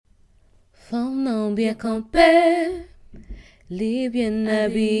Femme non bien campée, li bien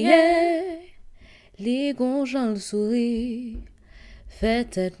habillée, li gonjan le souris, fait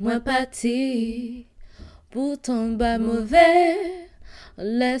tête moins pâti, pourtant pas mauvais,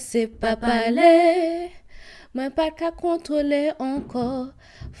 laissez pas parler, moi pas qu'à contrôler encore,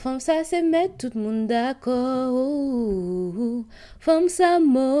 femme ça c'est mettre tout le monde d'accord, femme ça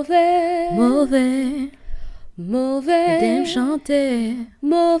mauvais, mauvais, t'aimes chanter,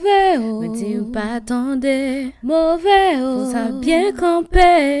 mauvais, me dis pas attendez, mauvais, faut ça bien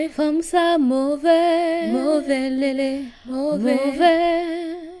camper, femme ça mauvais, mauvais lélé, mauvais,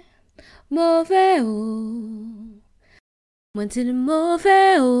 mauvais, moi dis le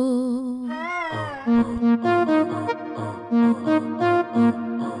mauvais,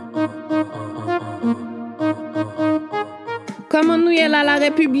 Comment nous y est là la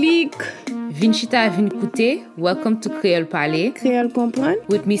République? Vinchita Vinkute, welcome to Creole Parler. Créole comprendre?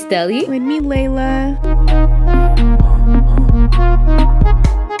 With me Stelly. With me Layla.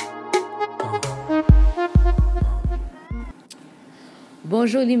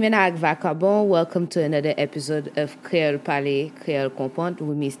 Bonjour Limena Agvakabon, welcome to another episode of Creole Parler, Creole Comprendre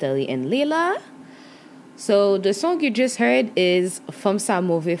with me Stelly and Layla. So the song you just heard is Femme Sa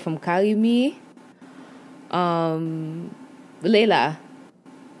Mauvais from Karimi. Layla,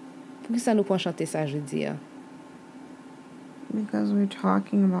 pourquoi ça nous prend chanter ça jeudi? Because we're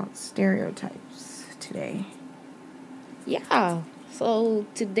talking about stereotypes today. Yeah. So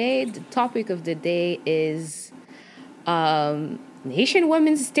today the topic of the day is Haitian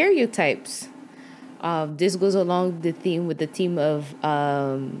women's stereotypes. This goes along the theme with the theme of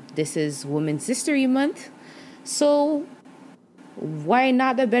this is Women's History Month. So why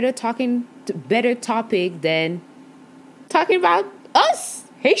not a better topic than talking about us,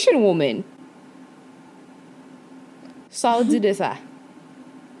 Haitian women? So I'll do this. Are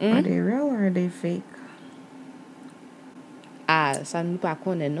they real or are they fake? Ça nous pas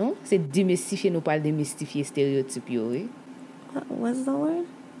connaît, non? C'est démystifier, nous parle démystifier stéréotypes, oui. What's the word?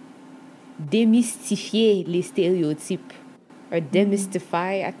 Démystifier les stéréotypes. Or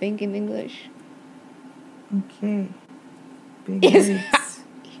demystify, I think, in English. Okay. Big words.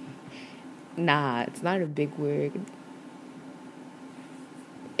 Nah, it's not a big word.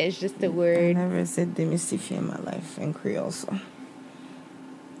 It's just a word. I never said demystify in my life in Creole, so.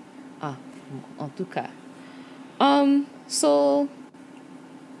 En tout cas. So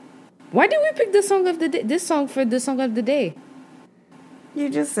why did we pick the song of the day? This song for the song of the day? You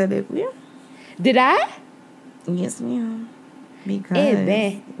just said it, yeah? Did I? Yes, ma'am. Because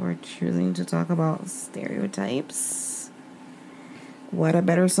ben. we're choosing to talk about stereotypes. What a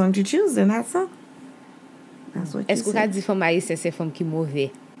better song to choose than that song? That's what you Est-ce qu'on a dit femme haïtienne c'est femme qui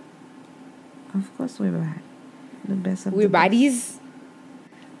mauvais? Of course we're bad. The best of we're the baddies. best.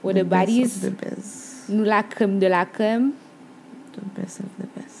 We're the baddies. The best. Nous la crème de la crème. The best of the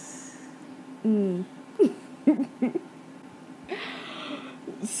best.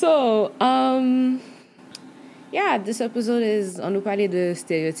 So, yeah, this episode is on nous parler de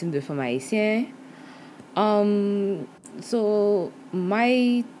stéréotypes de femmes haïtiennes. So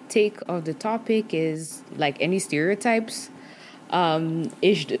my take of the topic is like any stereotypes.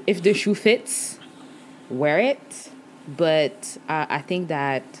 If the shoe fits, wear it. But I think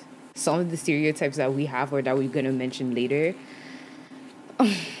that some of the stereotypes that we have or that we're going to mention later,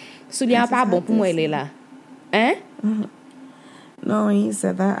 soulier pas bon pour moi, Layla. Hein? No, when you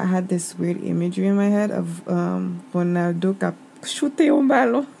said that, I had this weird imagery in my head of Ronaldo cap shooter un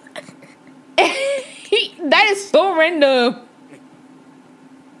ballon. That is so random.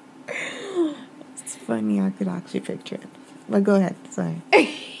 It's funny, I could actually picture it. But go ahead, sorry.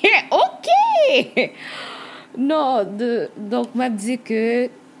 Okay. Non, donc m'a dit que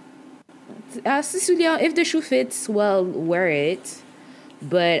if the shoe fits, well, wear it.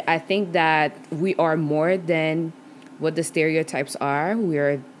 But I think that we are more than what the stereotypes are. We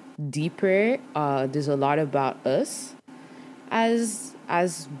are deeper. There's a lot about us as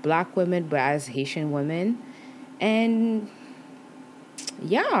Black women, but as Haitian women. And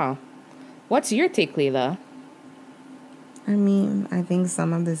yeah. What's your take, Layla? I mean, I think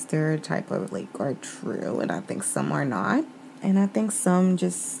some of the stereotypes are true, and I think some are not. And I think some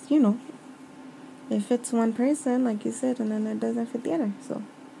just, it fits one person, like you said, and then it doesn't fit the other. So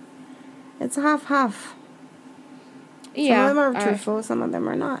it's half-half. Yeah. Some of them are truthful, some of them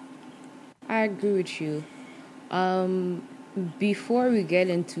are not. I agree with you. Before we get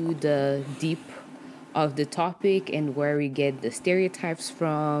into the deep of the topic and where we get the stereotypes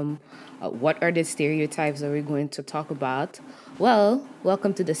from, what are the stereotypes that we're going to talk about? Well,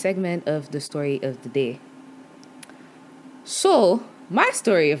 welcome to the segment of the story of the day. So, my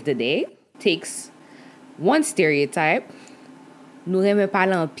story of the day takes one stereotype, nous remen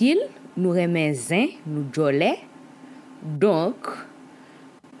parler en pile, nous remen zin, nous jolè. Donc,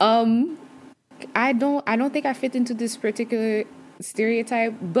 I don't think I fit into this particular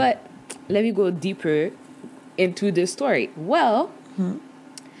stereotype, but let me go deeper into this story. Well,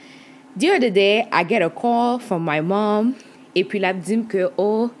 the other day, I get a call from my mom, et puis la dit que,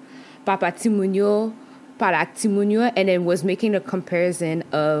 oh, papa Timounio, pala Timounio, and then was making a comparison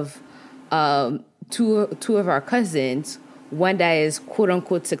of two of our cousins, one that is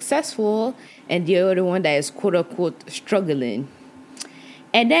quote-unquote successful, and the other one that is quote-unquote struggling.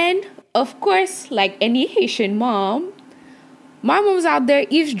 And then, of course, like any Haitian mom, my mom's out there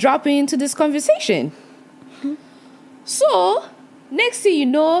eavesdropping into this conversation. So, next thing you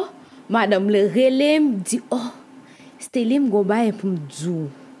know, Madame le relèm dit, oh, c'était lim go baye pou m'dou.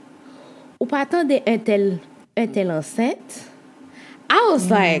 Ou pas attendre un tel enceinte? I was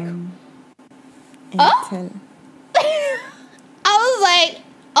like, oh? I was like,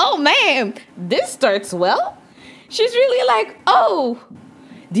 oh man, this starts well. She's really like, oh,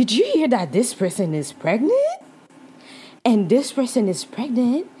 did you hear that this person is pregnant? And this person is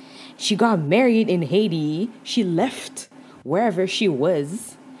pregnant. She got married in Haiti. She left wherever she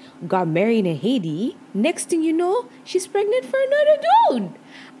was, got married in Haiti. Next thing you know, she's pregnant for another dude.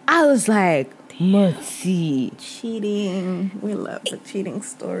 I was like, Mati. Cheating. We love the cheating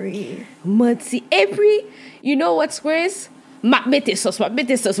story. Mati. Every, you know what's worse? Ma bete sos, ma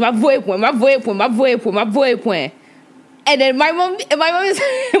voye point. And then my mom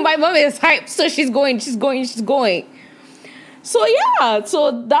is hyped, so she's going. So yeah,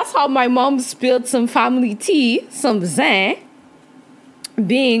 so that's how my mom spilled some family tea, some zin,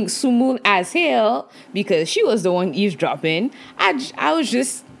 being sumun as hell, because she was the one eavesdropping. I was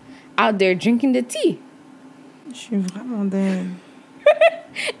just out there drinking the tea. Je suis vraiment dead.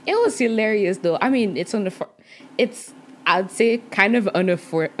 It was hilarious though. I mean, it's I'd say kind of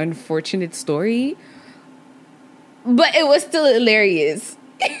unfortunate story, but it was still hilarious.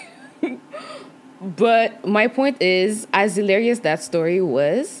 But my point is, as hilarious that story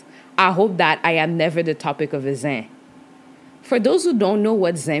was, I hope that I am never the topic of a zin. For those who don't know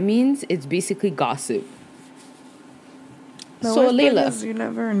what zin means, it's basically gossip. The So worst part Layla, is you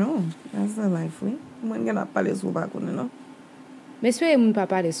never know. That's the life, we. Mwen gen ap pale sou bakoun, you know? mais espère moun pa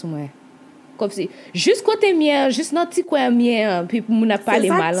pale sou mwen. Comme si, juste côté mien, juste nan ti coin mien, puis moun a parlé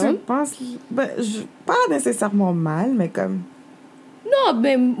mal. C'est ça que tu penses, pas nécessairement mal, mais comme... Non,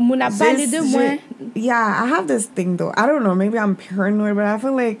 mais moun a parlé de moi. Yeah, I have this thing though. I don't know, maybe I'm paranoid, but I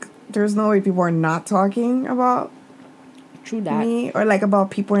feel like there's no way people are not talking about True that. me or like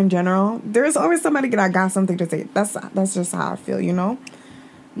about people in general. There's always somebody that got something to say. That's just how I feel, you know?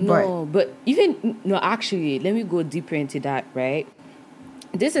 No, but actually, let me go deeper into that, right?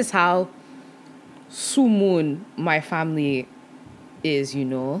 This is how Sumun, my family, is, you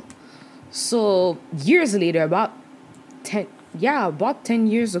know? So, years later, about 10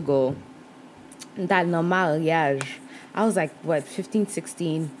 years ago, that mariage, I was like, what, 15,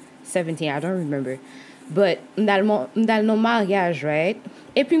 16, 17, I don't remember. But, that mariage, right?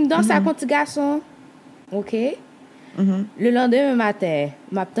 Et puis, m'danse à contre garçon, ok? Le lendemain matin,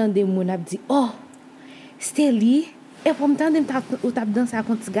 m'attendais moun ap di, oh, c'était li, et pour m'tendre ou tap danse à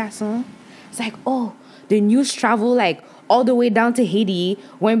contre garçon. It's like, oh, the news travel like all the way down to Haiti,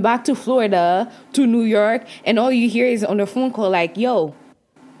 went back to Florida, to New York, and all you hear is on the phone call like, yo,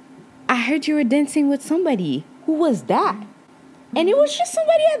 I heard you were dancing with somebody. Who was that? And it was just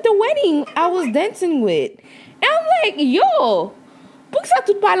somebody at the wedding I was dancing with. And I'm like, yo, pour que ça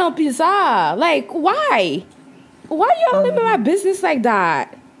tout parle en pizza? Like, why? Why y'all live in my business like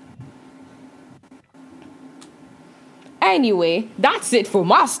that? Anyway, that's it for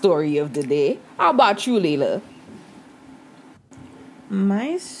my story of the day. How about you, Layla?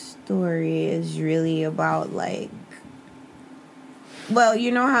 My story is really about like, well, you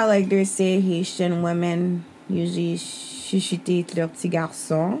know how like they say Haitian women usually chuchotent leur petit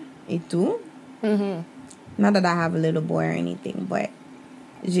garçon et tout. Not that I have a little boy or anything, but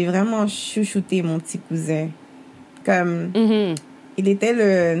j'ai vraiment chouchouté mon petit cousin. Comme, il était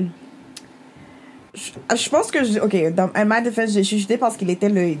le... Je pense que... à ma défense, j'ai chouchouté parce qu'il était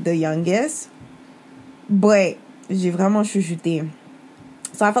the youngest. But, j'ai vraiment chouchouté.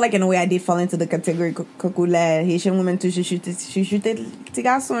 So I feel like in a way I did fall into the category coucou la Haitian woman to chouchouter petit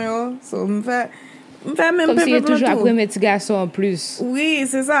garçon, yo. So, me fait même Comme s'il est toujours tout. après mes petits garçons en plus. Oui,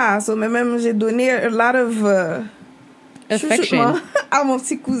 c'est ça. So, même j'ai donné a lot of Affection. chouchoutement à mon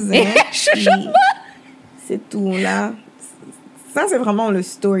petit cousin. Chouchoutement. C'est tout, là. Ça, c'est vraiment le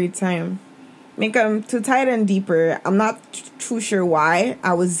story time. To tie it in deeper, I'm not too sure why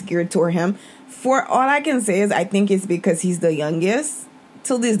I was geared toward him. For all I can say is I think it's because he's the youngest.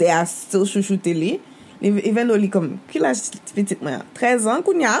 Till this day, I still chouchoute li. Even though li comme, ki la petite mwen? 13 ans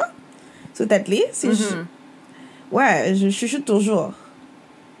kounya? Sou tête li? Ouais, je chouchoute toujours.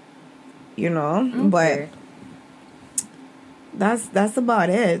 You know? Okay. But that's about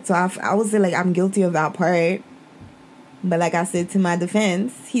it. So I would say, like, I'm guilty of that part. But like I said, to my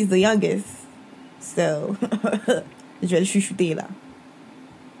defense, he's the youngest. So, je vais le chouchouter là.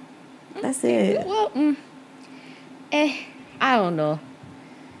 That's it. Well, I don't know.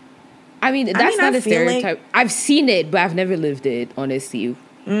 I mean, that's not a stereotype. Like, I've seen it, but I've never lived it, honestly.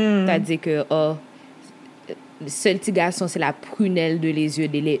 C'est-à-dire que, le seul petit garçon, c'est la prunelle de les yeux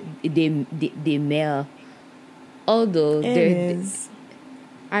des mères. Although,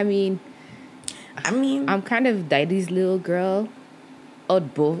 I mean, I'm kind of daddy's little girl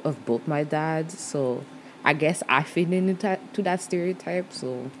of both my dads, so I guess I fit into that stereotype.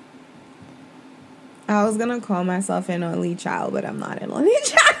 So I was gonna call myself an only child, but I'm not an only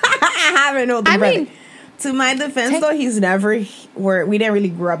child. I have an older brother. Mean, to my defense, though, we didn't really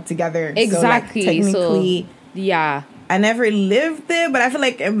grow up together. Exactly. So, like, technically, yeah. I never lived there, but I feel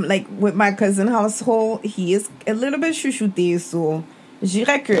like with my cousin household, he is a little bit chouchouté, so je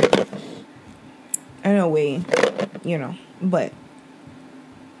dirais que in a way, you know. But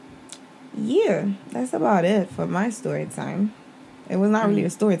yeah, that's about it for my story time. It was not really a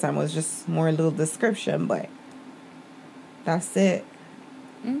story time, it was just more a little description, but that's it.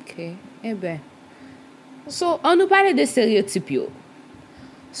 Okay. Eh ben. So, on nous parlait de stéréotypes, yo.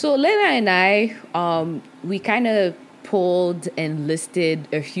 So, Lena and I, we kind of pulled and listed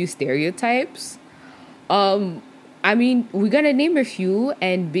a few stereotypes. I mean, we're going to name a few,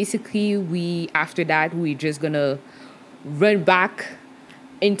 and basically after that, we're just going to run back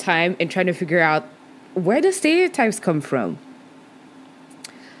in time and try to figure out where the stereotypes come from.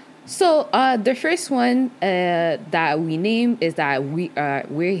 So, the first one that we name is that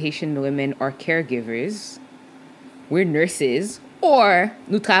we're Haitian women are caregivers. We're nurses. Or,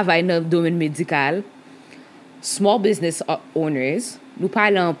 nous travaillons dans le domaine médical. Small business owners. Nous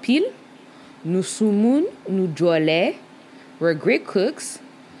parlons en pile. Nous soumoun. Nous jolé. We're great cooks.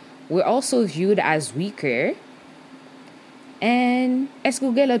 We're also viewed as weaker. And, est-ce que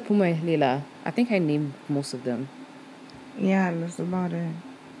vous avez l'autre pour moi, Leila? I think I named most of them. Yeah, that's about it.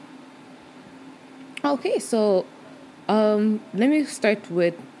 Okay, so let me start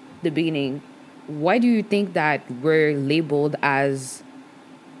with the beginning. Why do you think that we're labeled as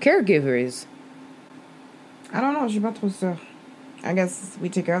caregivers? I don't know. Je suis pas trop sûre. I guess we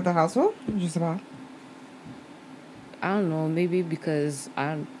take care of the household. Just about. I don't know. Maybe because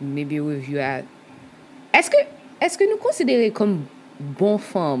maybe we view at. Est-ce que nous considérons comme bonnes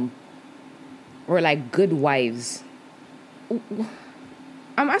femmes or like good wives?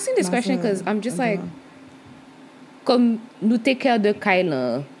 I'm asking this question because I'm just like, comme nous take care de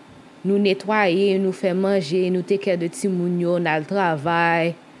Kailan, nous nettoyer, nous faire manger, nous take care de Timounio, nous al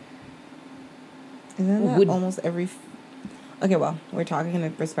travail. Isn't that almost every... Okay, well, we're talking in the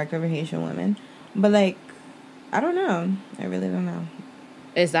perspective of Haitian women. But, like, I don't know. I really don't know.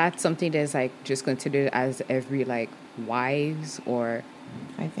 Is that something that's, like, just considered as every, like, wives or...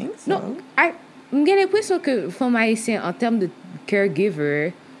 I think so. No, j'ai l'impression que femmes haïtiennes, en termes de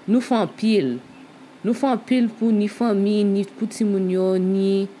caregiver, nous font pile. Nous font pile pour ni famille, ni pour Timounio,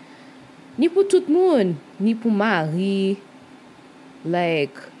 ni pour tout le monde, ni pour mari.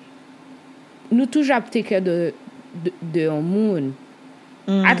 Like, nous toujours take care de un monde.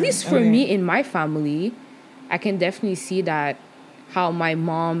 At least for me in my family, I can definitely see that how my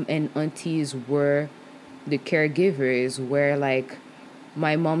mom and aunties were the caregivers, where like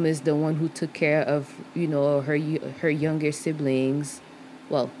my mom is the one who took care of, you know, her younger siblings.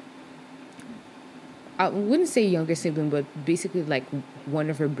 Well, I wouldn't say younger sibling, but basically like one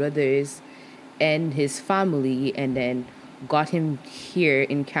of her brothers and his family, and then got him here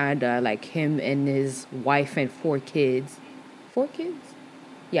in Canada, like him and his wife and 4 kids. 4 kids?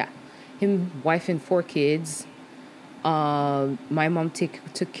 Yeah. Him, wife and 4 kids. My mom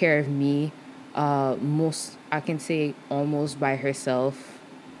took care of me, I can say almost by herself.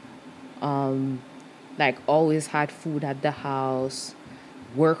 Like always had food at the house,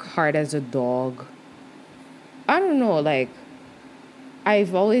 work hard as a dog. I don't know, like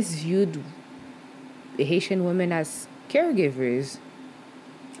I've always viewed Haitian women as caregivers.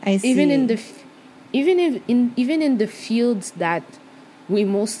 I see. Even in the fields that we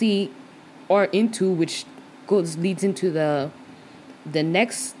mostly are into, which leads into the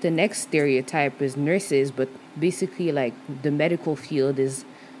next stereotype is nurses, but basically like the medical field is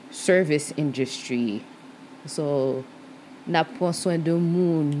service industry. So, n'a prend soin de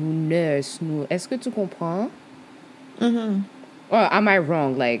moun, nous nurse, nous. Est-ce que tu comprends? Mm-hmm. Or am I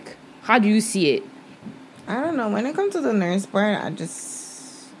wrong? Like, how do you see it? I don't know. When it comes to the nurse part,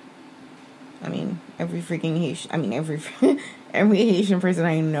 every freaking Haitian, every Haitian person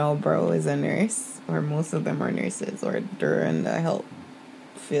I know, bro, is a nurse, or most of them are nurses, or they're in the health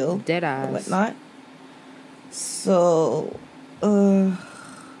field, Deadass. or whatnot. So,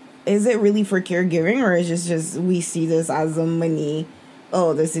 is it really for caregiving, or is it just we see this as a money?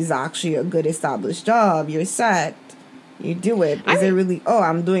 Oh, this is actually a good established job. You're set. You do it. Is it really? Oh,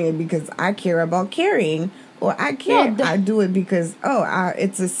 I'm doing it because I care about caring, or I care. I do it because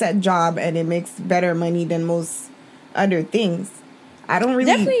it's a set job and it makes better money than most other things. I don't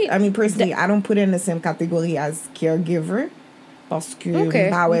really. Definitely, I mean, personally, I don't put it in the same category as caregiver. Parce que,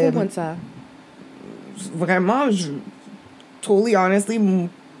 vraiment, totally honestly,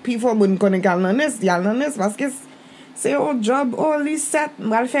 people wouldn't gonna get honest, parce que c'est your job, les set,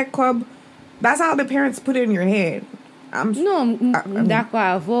 mal fait comme. That's how the parents put it in your head. D'accord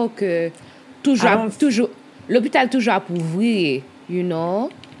avec que toujours l'hôpital toujours à ouvrir, you know?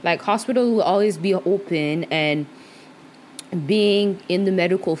 Like hospital will always be open, and being in the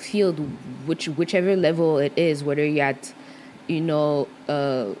medical field, whichever level it is, whether you're at,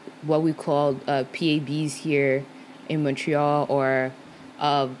 what we call PABs here in Montreal, or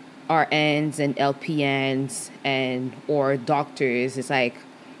RNs and LPNs or doctors, it's like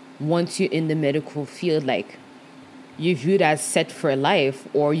once you're in the medical field, like you're viewed as set for life,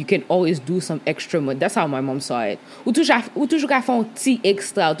 or you can always do some extra money. That's how my mom saw it. Ou toujours qu'à faire un petit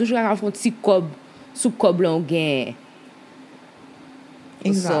extra, ou toujours qu'à faire un petit cob sous cob l'on gain.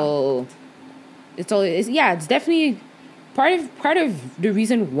 So it's definitely part of the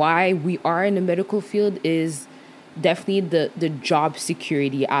reason why we are in the medical field is definitely the job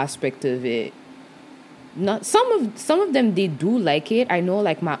security aspect of it. Not some of them, they do like it. I know,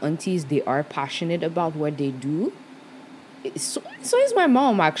 like my aunties, they are passionate about what they do. So is my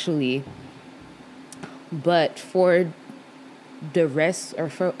mom, actually. But for the rest, or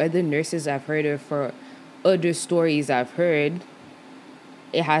for other nurses I've heard, or for other stories I've heard,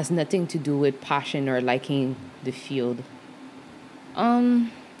 it has nothing to do with passion or liking the field.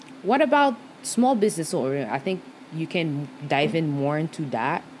 What about small business owner? I think you can dive in more into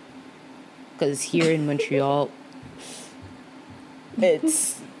that, because here in Montreal,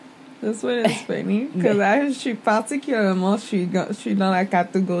 it's... That's what is funny, because je suis particulièrement, je suis dans la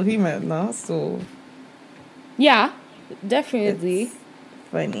catégorie maintenant, so... Yeah, definitely. It's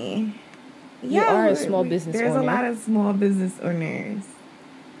funny. You are a small business owner. There's a lot of small business owners.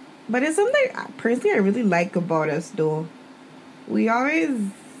 But it's something, personally, I really like about us, though. We always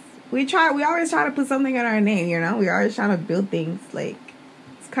try to put something in our name, you know? We always trying to build things, like,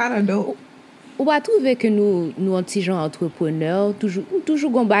 it's kind of dope. Ou va trouver que nous un petit gens entrepreneurs,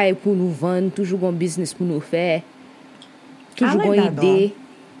 toujours gon bail pour nous vendre, toujours gon business pour nous faire, toujours gon idée.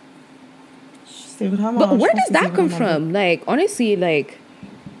 But where does that come from? Like, honestly, like,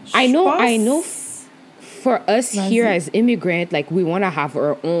 I know for us here as immigrant, like, we want to have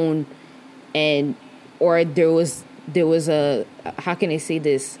our own, or there was a, how can I say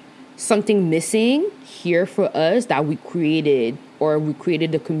this, something missing here for us that we created, or we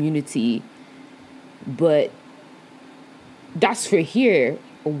created the community. But that's for here.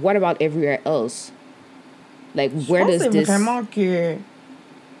 What about everywhere else? Like, where does this... Vraiment que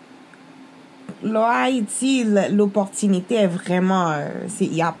là, Haïti, l'opportunité est vraiment...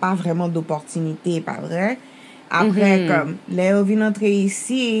 Il n'y a pas vraiment d'opportunité, pas vrai? Après, comme, là, on vient entrer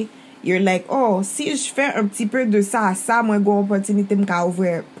ici, you're like, oh, si je fais un petit peu de ça à ça, moi, j'ai une opportunité de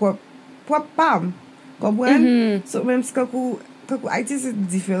ouvrir pour pam. Comprends? So, même si quand Haïti, c'est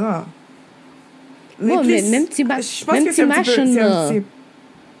différent. Bon, même petit machin là.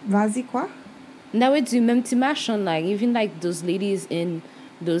 Vas-y, quoi? Now it's même petit machin, like, even like those ladies in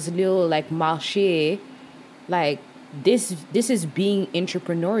those little like marché, like this is being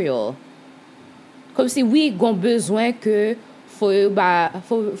entrepreneurial. Comme si oui, gon besoin que faut yo ba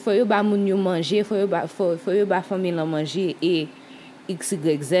moun yo manger, faut yo ba famille la manger et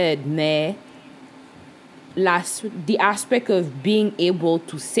XYZ, mais the aspect of being able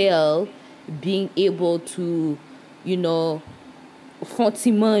to sell, being able to,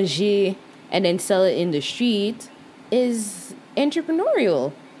 fancy manger and then sell it in the street is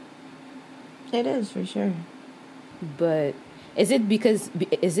entrepreneurial. It is, for sure. But is it because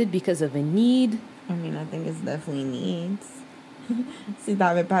of a need? I mean, I think it's definitely needs. Si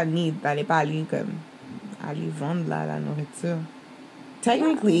t'avais pas need, t'allais pas aller vendre la nourriture.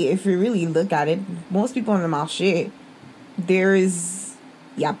 Technically, if you really look at it, most people on the marché, there is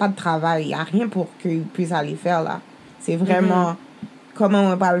y a pas de travail, y a rien pour qu'ils puissent aller faire là. C'est vraiment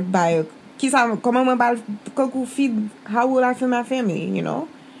comment on parle comment on parle feed, how will I feed my family, you know?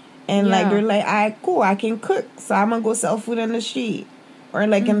 And like they're like, alright, cool, I can cook, so I'm gonna go sell food in the street or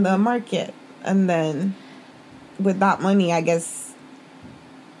like in the market, and then with that money, I guess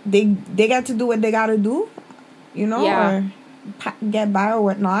they got to do what they gotta do, you know, or get by or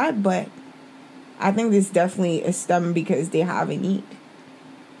whatnot. But I think this definitely is stemmed because they have a need.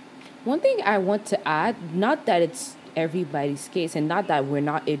 One thing I want to add, not that it's everybody's case and not that we're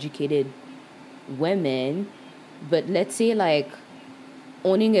not educated women, but let's say like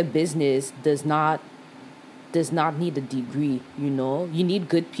owning a business does not need a degree, you know? You need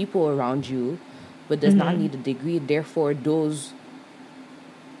good people around you, but does not need a degree. Therefore, those,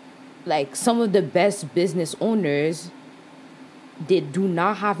 like some of the best business owners, they do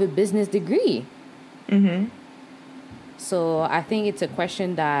not have a business degree. So I think it's a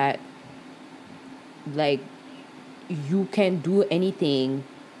question that, like, you can do anything,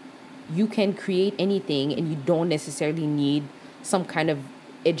 you can create anything, and you don't necessarily need some kind of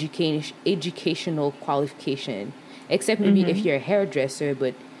educational qualification, except maybe if you're a hairdresser.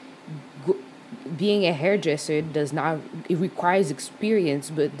 But being a hairdresser it requires experience,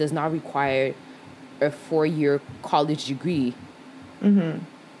 but does not require a 4-year college degree.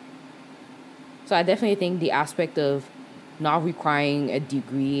 So I definitely think the aspect of not requiring a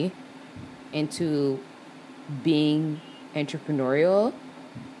degree into being entrepreneurial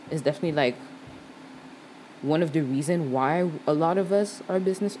is definitely like one of the reasons why a lot of us are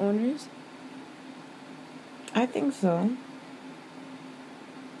business owners. I think so.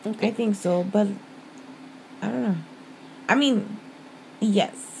 Okay. I think so, but I don't know. I mean,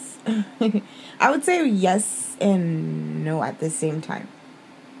 yes. I would say yes and no at the same time.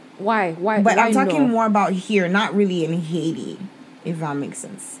 Why? But why I'm talking no? more about here, not really in Haiti, if that makes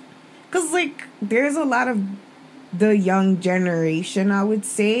sense. Because, like, there's a lot of the young generation, I would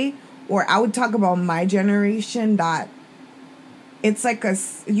say, or I would talk about my generation, that it's like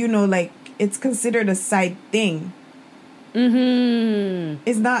like, it's considered a side thing.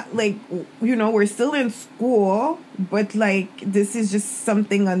 It's not like, we're still in school, but like, this is just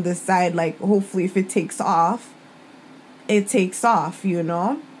something on the side. Like, hopefully if it takes off, it takes off,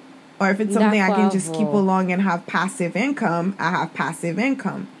 or if it's something I can just keep along and have passive income, I have passive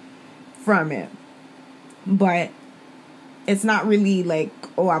income from it. But it's not really like,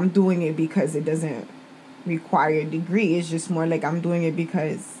 oh, I'm doing it because it doesn't require a degree. It's just more like I'm doing it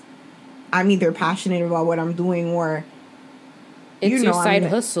because I'm either passionate about what I'm doing, or it's your side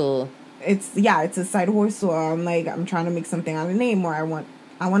hustle. It's a side hustle. I'm trying to make something out of the name, or I want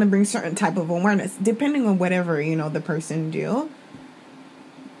to bring certain type of awareness, depending on whatever the person do.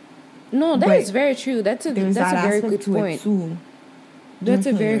 No, that is very true. That's a very good point. That's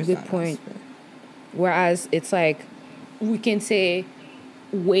a very good point. Whereas it's like, we can say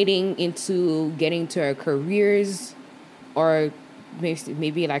waiting into getting to our careers, or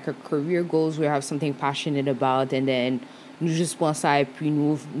maybe like our career goals, we have something passionate about, and then nous juste pensons ça, et puis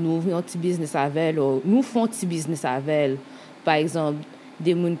nous ouvrons un petit business avec, ou nous font un petit business avec. Par exemple,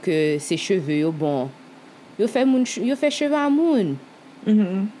 des moun que ses cheveux yo bon, yo fait cheveux à moun.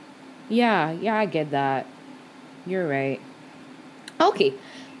 Yeah, I get that. You're right. Okay,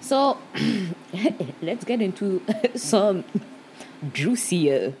 so let's get into some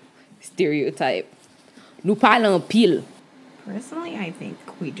juicier stereotype. Nous parlons pile. Personally, I think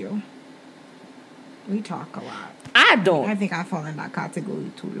we do. We talk a lot. I don't. I think I fall in that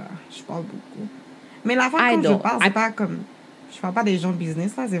catégorie tout là. Je parle beaucoup. Mais la fois quand je parle, c'est pas comme... Je parle pas des gens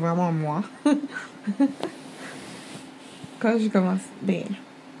business, là, c'est vraiment moi. Quand je commence...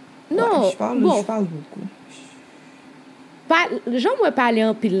 Non, je parle beaucoup. J'en moi parler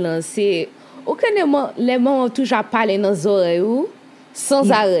en pile là, c'est aucunement les moments toujours parler dans les oreilles sans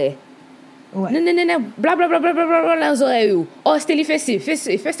arrêt. Ouais. Non, bla bla bla bla bla bla dans les oreilles. Oh, c'était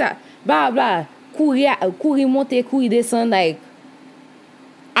fait ça. Bla bla. Courir monter, courir descendre, like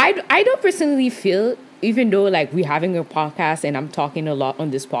I don't personally feel, even though like we're having a podcast and I'm talking a lot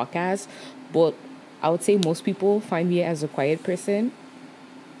on this podcast, but I would say most people find me as a quiet person.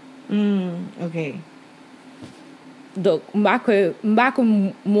 Okay. Donc, m'ba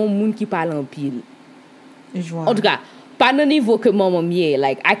comme mon moun qui parle en pile. En tout cas, pas dans niveau que maman miye.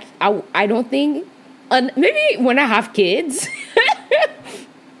 Like, I don't think, maybe when I have kids,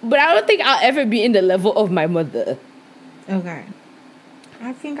 but I don't think I'll ever be in the level of my mother. Okay.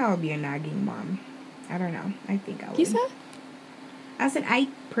 I think I would be a nagging mom. I don't know. I think I would. Kisa? I said I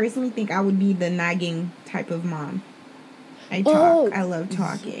personally think I would be the nagging type of mom. I talk. I love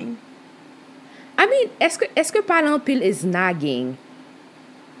talking. I mean, est-ce que parler en pile is nagging?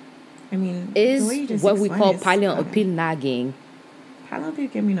 I mean, the way you is just what we explained call is parler en okay. pile nagging. Parler en pile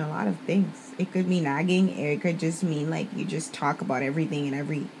can mean a lot of things. It could mean nagging, or it could just mean like you just talk about everything and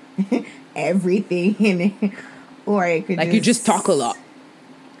everything in it. Or it could Like you just talk a lot.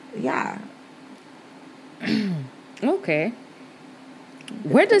 Yeah. Okay.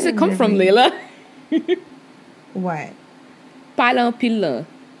 Where does it come from, Layla? What? Parler en pile.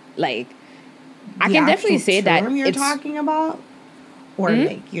 Like, I The can definitely actual say that term you're it's talking about? Or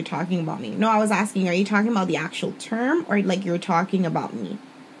like you're talking about me? No, I was asking, are you talking about the actual term or like you're talking about me?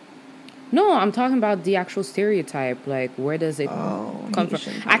 no, I'm talking about the actual stereotype. Like, where does it come from?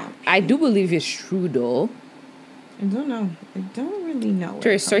 I do believe it's true though. I don't know. I don't really know.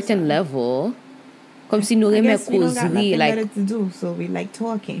 To a certain level. Comme si nous aimons causerie. Like, better to do, so we like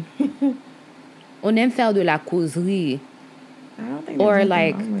talking. on aime faire de la causerie. I don't think Or there's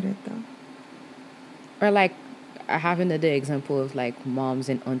like, anything wrong with it though. or like, I have another example of like moms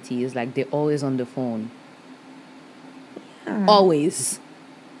and aunties. Like, they're always on the phone. Yeah. Always.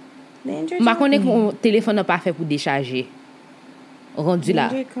 Ma konen kon téléphone n'a pas fait pour décharger. Rendu là.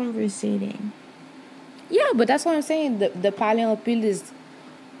 They're conversating. Yeah, but that's what I'm saying. The parler en pile is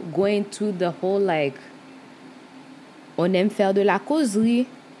going to the whole like, on aime faire de la causerie.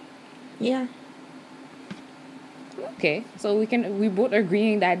 Yeah. Okay, so we both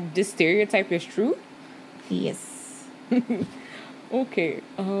agreeing that this stereotype is true. Yes. Okay.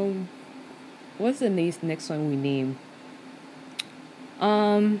 What's the next one we name?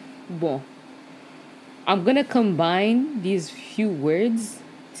 Bon. I'm gonna combine these few words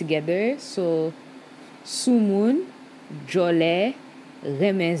together. So, soumoun, jolet,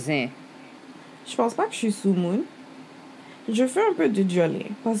 remezin. Je pense pas que je suis soumoun. Je fais un peu de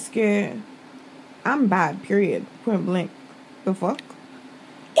jolly parce que I'm bad, period. Point blank. The fuck?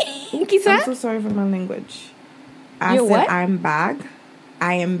 Qui ça? I'm so sorry for my language. I You're said what? I'm bad.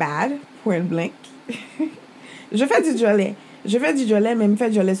 I am bad. Point blank. Je fais du jolly. Je fais du jolly, mais me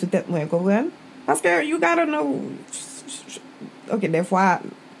fait jolly sous tête moi, comprends? Parce que you gotta know. Okay, des fois,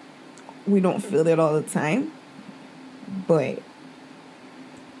 we don't feel it all the time. But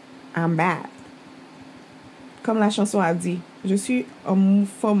I'm bad. Comme la chanson a dit, je suis un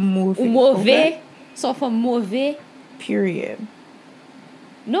femme mauvais. Ou mauvais. Son femme mauvais. Period.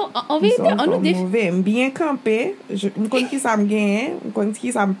 Non, en vérité, on nous définit. Mauvais. Bien campé. Je connais qui ça me gagne. Je connais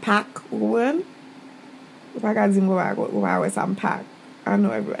qui ça me pack. Ou pas qu'à dire ouais, ça me pack. I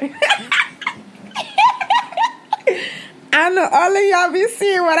know everybody. I know all of y'all be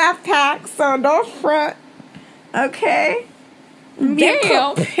seeing what I pack, so don't front. Okay? Bien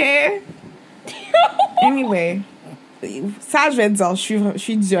Damn. campé. Anyway, ça je vais dire, je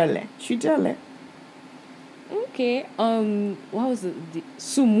suis violet. Je suis violet. Okay. What was it?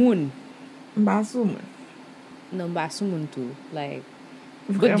 Sumun. Mbasum. No, Sumun too. Like,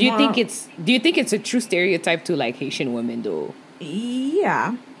 but do you think it's a true stereotype to like Haitian women though?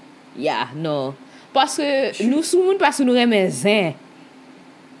 Yeah. Yeah, no. Parce que nous Sumun parce que nous aimons zin.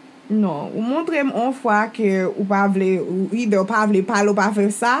 Non, ou montre une fois que ou pas vle ou either pas vle parler ou pas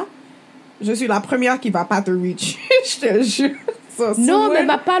faire ça. Je suis la première qui va pas te reach. Je te jure. So, Non, mais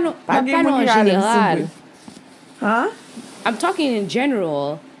pas en général. Huh? I'm talking in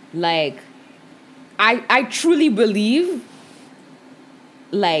general. Like, I truly believe,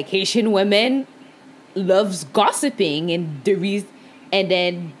 like, Haitian women loves gossiping, and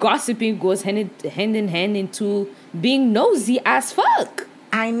then gossiping goes hand in hand into being nosy as fuck.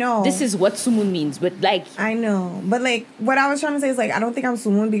 I know. This is what sumun means, but like... I know. But like, what I was trying to say is like, I don't think I'm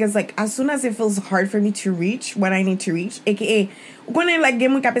sumun because like, as soon as it feels hard for me to reach what I need to reach, aka, when I like,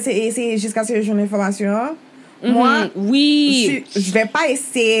 game essayer jusqu'à ce que j'ai une information, moi, oui. Je vais pas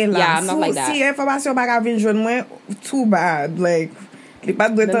essayer là. Yeah, I'm not like that. Si information pas venir joindre moi, too bad. Like, les pas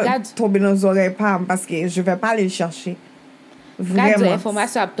doit tomber dans les oreilles pam parce que je vais pas aller le chercher. Vraiment.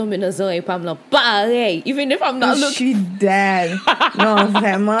 L'information a tombé dans les oreilles pam là, pareil. Even if I'm not looking. Je suis dead. Non,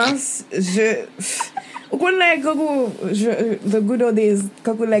 vraiment, Ou kon like the good old days,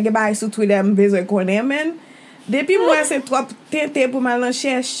 quand on like buy sur Twitter, besoin connaître men. Depuis moi c'est trop tenté pour m'aller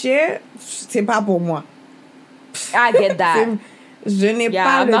chercher, c'est pas pour moi. I get that. Je n'ai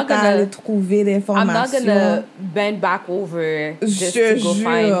pas le temps de trouver d'informations. I'm not gonna bend back over just to go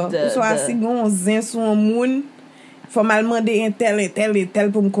find the... Soit si gon zin son moun, faut mal demander un tel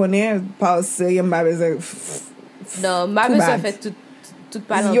pour me connaître parce que y m'a besoin. Non, ma besoin fait tout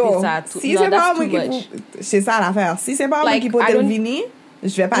parler de ça. Si c'est pas moi qui c'est ça l'affaire. Si c'est pas moi qui peut venir,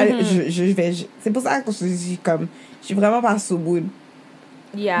 je vais pas je vais c'est pour ça que je dis comme je suis vraiment pas sous bout.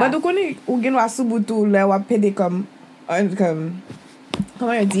 Yeah. Mais donc on est ou gen wa sous bout tout là ou pédé comme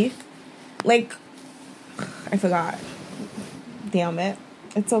comment on dit? Like I forgot. Damn it.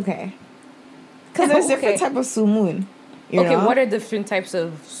 It's okay. Because there's Okay. different type of sumun. You Okay, know? what are different types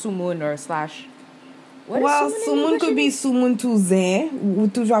of sumun or slash? What is Well, sumun in sumun English could be again? sumun to zen, ou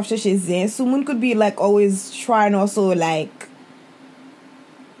toujours ap cherche zen. Sumun could be like always trying also like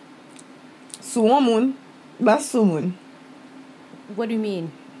sumun. That's sumun. What do you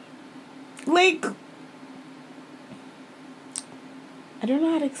mean? Like, I don't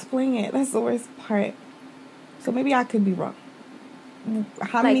know how to explain it. That's the worst part. So maybe I could be wrong.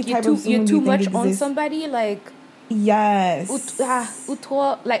 How many Like types of you're sumun do too you think much on exist? somebody, like Yes. ou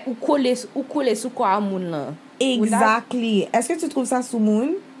trop, like ou kole sou kwa moun la. Would that- Exactly. Est-ce que tu trouves ça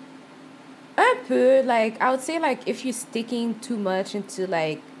sumun? Un peu, like I would say, like if you're sticking too much into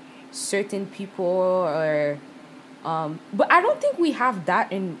like certain people or but I don't think we have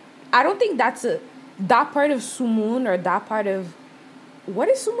that in. I don't think that's that part of sumun or that part of what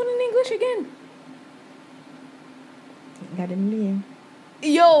is sumun in English again? Got him.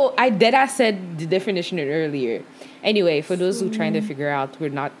 Yo, I said the definition earlier. Anyway, for those who are trying to figure out, we're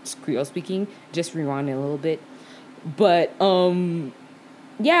not Creole speaking. Just rewind a little bit. But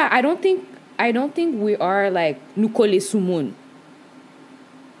yeah, I don't think we are like nous coller sumun.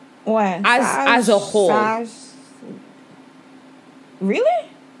 Ouais. As a whole. Really?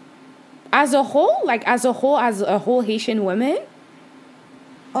 As a whole, as a whole Haitian women.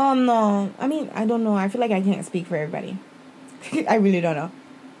 Oh no. I mean, I don't know. I feel like I can't speak for everybody. I really don't know.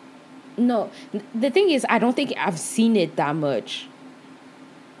 No, the thing is, I don't think I've seen it that much.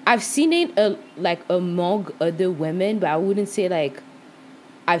 I've seen it like among other women, but I wouldn't say like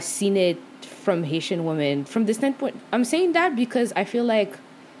I've seen it from Haitian women. From the standpoint, I'm saying that because I feel like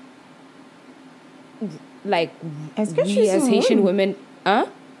Est-ce que je we suis as sous Haitian moon? women, huh?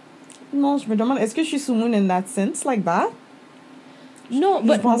 Non, je me demande, est-ce que je suis sous moon in that sense, like that? No, Je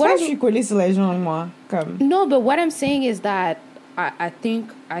but pense what pas I'm- que je suis collée sur les gens, moi. Comme. No, but what I'm saying is that I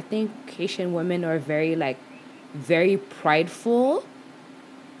think Haitian women are very prideful.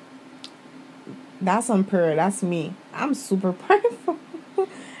 That's on per. That's me. I'm super prideful.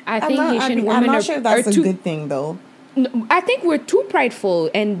 I think Haitian I'm women not sure if that's are a too. good thing, though. No, I think we're too prideful,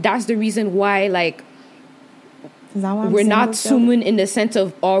 and that's the reason why Is that why I'm we're not single still? sumun in the sense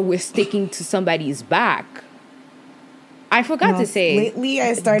of we're sticking to somebody's back. I forgot No, to say. Lately,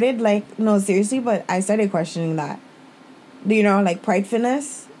 I started no, seriously, but I started questioning that. Do you know, like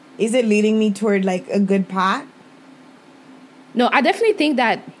pridefulness? Is it leading me toward like a good path? No, I definitely think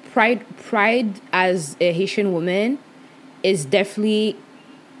that pride as a Haitian woman is definitely,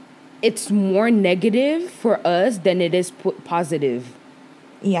 it's more negative for us than it is positive.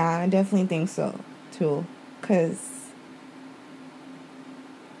 Yeah, I definitely think so too. Because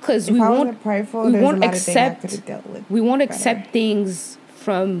Because if we I won't wasn't prideful, we there's won't a lot of things I accept could have dealt with. we won't better. accept things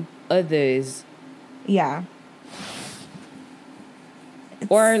from others, Yeah.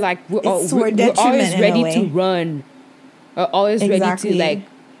 or like it's to our we're always detriment in a ready way. to run, or always Exactly. ready to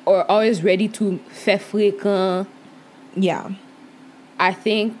or always ready to faire fréquent. Yeah. I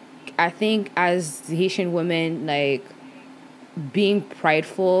think as Haitian women, like being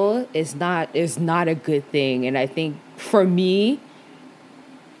prideful is not a good thing, and I think for me,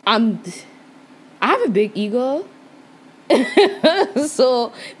 I have a big ego,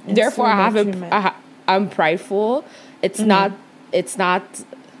 so It's therefore so I have detriment. I'm prideful. It's not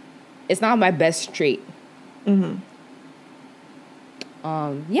my best trait.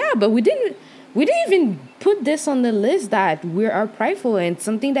 Yeah, but we didn't even put this on the list that we are prideful, and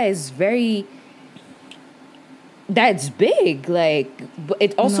something that is that's big, like, but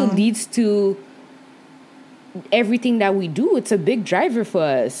it also No. leads to everything that we do. It's a big driver for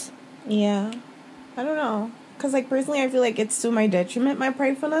us. Yeah. I don't know. Because, like, personally, I feel like it's to my detriment, my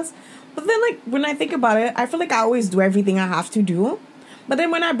pridefulness. But then, like, when I think about it, I feel like I always do everything I have to do. But then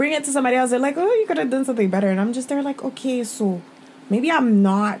when I bring it to somebody else, they're like, oh, you could have done something better. And I'm just there like, okay, so maybe I'm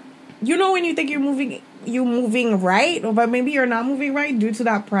not. You know when you think you're moving right, but maybe you're not moving right due to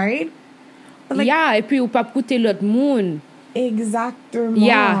that pride? But like, Yeah, et puis ou pas coûter l'autre monde. exactement.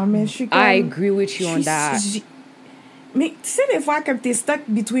 Yeah, Mais je suis I comme- agree with you on that. Mais tu sais, des fois, comme t'es stuck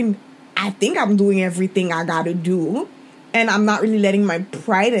between, I think I'm doing everything I gotta do, and I'm not really letting my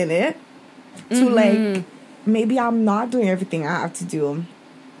pride in it, to like, maybe I'm not doing everything I have to do.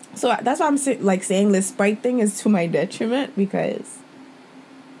 So that's why I'm saying this pride thing is to my detriment, because.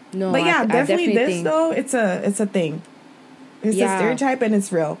 No, But yeah, I definitely this think. though, it's a thing. It's Yeah. a stereotype and it's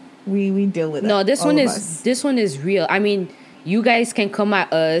real. We deal with it. No, this all one of is us. this one is real. I mean, you guys can come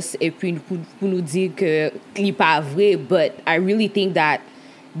at us et puis pour nous dire que n'est pas vrai, but I really think that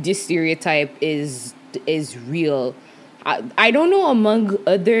this stereotype is real. I don't know among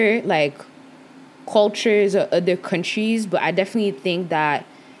other like cultures or other countries, but I definitely think that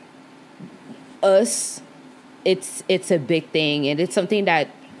us, it's a big thing, and it's something that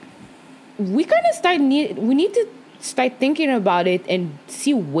we kind of we need to start thinking about it and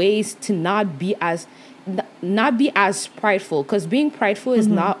see ways to not be as prideful, because being prideful is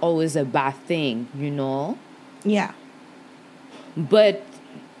not always a bad thing, you know. Yeah. But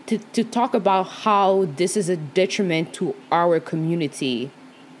to talk about how this is a detriment to our community,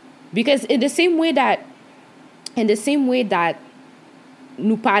 because in the same way that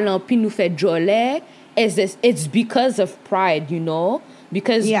nous parlons puis nous fait joler, it's because of pride, you know,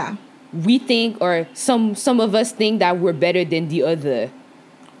 because we think, or some of us think that we're better than the other.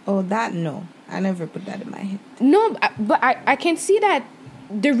 Oh, that no. I never put that in my head. No, but I can see that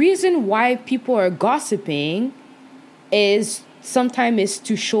the reason why people are gossiping is sometimes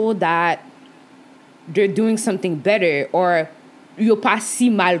to show that they're doing something better, or you're pas si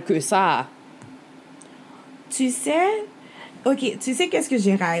mal que ça. Tu sais qu'est-ce que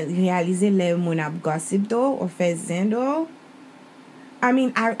j'ai réalisé les mon gossip though, or faisant though? I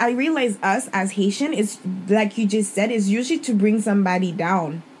mean, I realize us as Haitian is, like you just said, is usually to bring somebody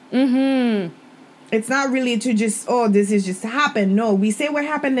down. Mm-hmm. It's not really to just, oh, this is just happened. No, we say what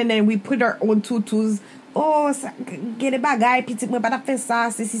happened and then we put our own tutus. Oh, get it bagay, petit moi pas fait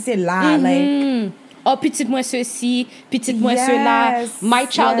ça, c'est là, like. Oh, petit moi ceci, petit moi cela. My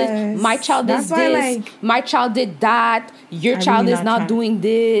child is this. Like, my child did that. Your child is not doing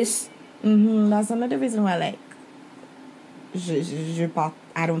this. That's another reason why, like,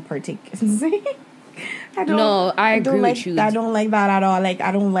 I don't partake. I agree with you. I don't like that at all. Like,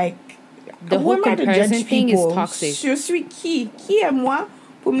 I don't like the whole comparison thing is toxic. Je suis qui est moi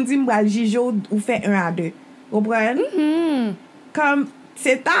pour me dire m'bral juger ou faire 1 à 2. Comprends? Comme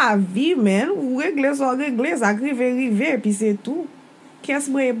c'est ta vie, man. Ou régler ça, ça rive, puis c'est tout.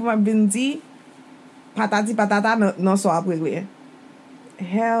 Qu'est-ce que pour me dire patati patata non so à régler?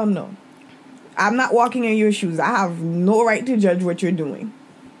 Hell no. I'm not walking in your shoes. I have no right to judge what you're doing.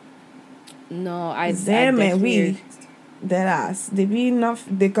 No, I definitely... Deadass. Depuis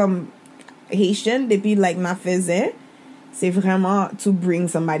they come Haitian, depuis like ma faisait, c'est vraiment to bring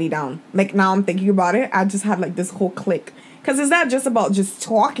somebody down. Like now I'm thinking about it, I just had like this whole clique. Because it's not just about just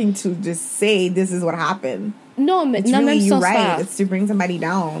talking to just say this is what happened. No, it's really you right. It's to bring somebody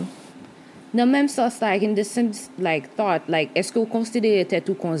down. Non, même ça, like in the same like thought, like est-ce que vous considérez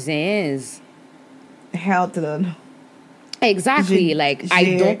tout conscience? Hell to the no. Exactly. I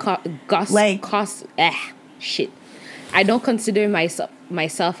don't I don't consider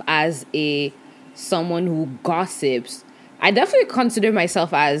myself as someone who gossips. I definitely consider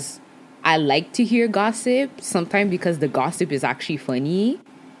myself as I like to hear gossip sometimes because the gossip is actually funny.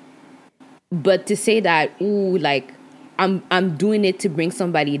 But to say that, ooh, like I'm doing it to bring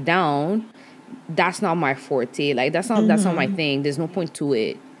somebody down, that's not my forte. Like that's not my thing. There's no point to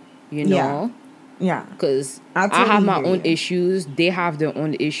it, you know? Yeah. Because I have my own issues. They have their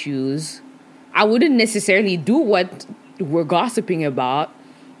own issues. I wouldn't necessarily do what we're gossiping about.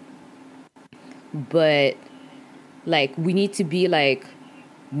 But, like, we need to be, like,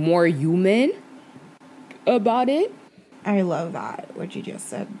 more human about it. I love that, what you just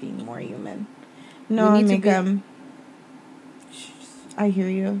said, being more human. No, I hear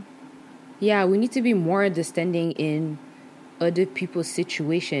you. Yeah, we need to be more understanding in other people's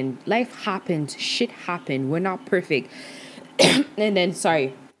situation. Life happens. Shit happened. We're not perfect. And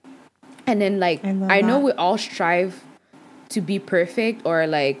then, like, I know we all strive to be perfect, or,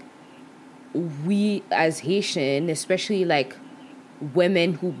 like, we as Haitian, especially, like,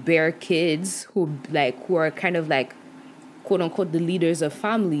 women who bear kids, who are kind of, like, quote-unquote, the leaders of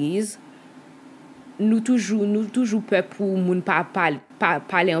families, nous toujours peur pour moun pa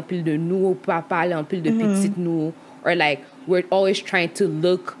parler en pile de nous, pa parler en pile de petite nous, or, like, we're always trying to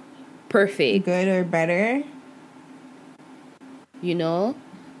look perfect. Good or better. You know?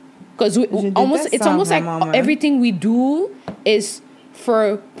 Because it's almost like everything we do is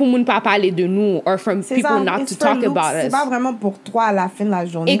pour moun pa parler de nous, or from people not to talk about us. C'est pas vraiment pour toi à la fin de la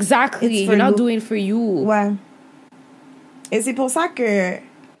journée. Exactly. You're not doing it for you. Ouais. Et c'est pour ça que,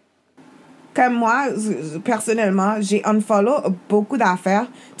 comme moi, personnellement, j'ai unfollow beaucoup d'affaires.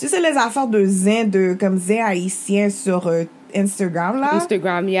 Tu sais, les affaires de comme zin haïtien sur Instagram, là?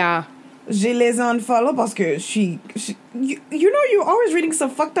 Instagram, yeah. Je les unfollow parce que you know, you're always reading some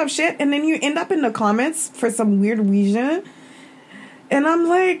fucked up shit and then you end up in the comments for some weird reason. And I'm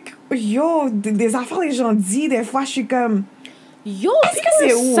like, yo, des affaires les gens disent, des fois, je suis comme... Yo, people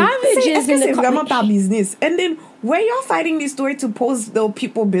are savages. Est-ce que c'est vraiment ta business? And then, where y'all fighting this story to post the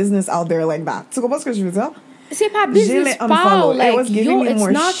people business out there like that? Tu comprends ce que je veux dire? C'est pas business, Paul. Like, it was giving me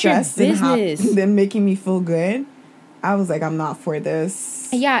more stress than making me feel good. I was like, I'm not for this.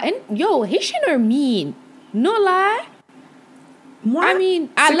 Yeah, and yo, Haitian are mean. No lie. Moi, I mean,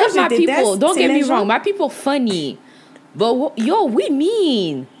 I ce que love je my people. déteste, Don't c'est get me les wrong. gens- My people funny. But yo, we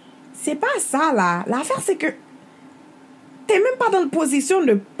mean. C'est pas ça, là. L'affaire, c'est que t'es même pas dans la position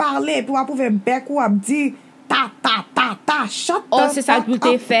de parler pour pouvoir bec ou dire ta, shut Oh, the c'est ça fuck pour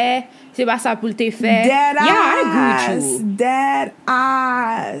te up. faire. C'est pas ça pour te faire. Dead Yeah, I agree ass. with you. Dead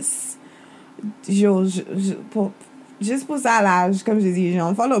ass. Yo, juste pour ça, là, comme je dis,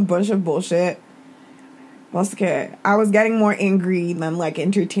 j'en follow a bunch of bullshit. Parce que I was getting more angry than, like,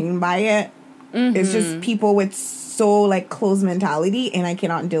 entertained by it. It's just people with so, like, closed mentality, and I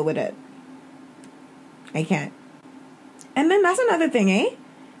cannot deal with it. I can't. And then that's another thing, eh?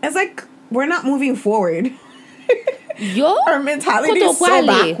 It's like, we're not moving forward. Yo, Our mentality koto is so pou ale?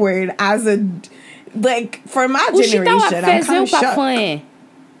 backward as a... Like, for my Ou chita wap generation, I'm feze kind ou of pa shocked. fanyen?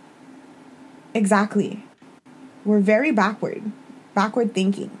 Exactly. We're very backward. Backward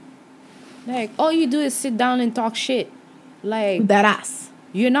thinking. Like, all you do is sit down and talk shit. Like, That ass.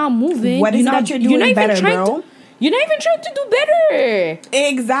 you're not moving. What is you're it not, that you're you're not doing even better, trying bro? to, you're not even trying to do better.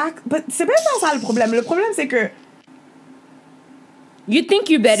 Exact. But c'est pas ça le problème. Le problème, c'est que You think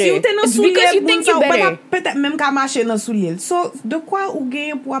you're better. si ou te nan It's soulier, because you think you're better. Peut-être même ka marcher nan soulier. So, de quoi ou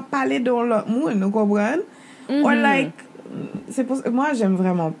gen pou a parler dans l'autre monde, ou kompren? Or like, c'est pour, moi, j'aime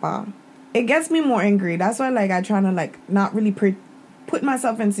vraiment pas. It gets me more angry. That's why, like, I try to, like, not really put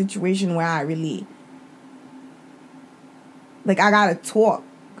myself in a situation where I really, like, I gotta talk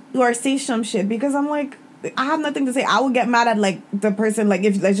or say some shit because I'm like, I have nothing to say. I will get mad at, like, the person, like,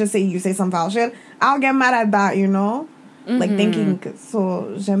 if, let's just say you say some foul shit, I'll get mad at that, you know? Like, thinking,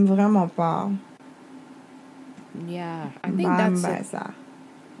 so, j'aime vraiment pas. Yeah, I think ça.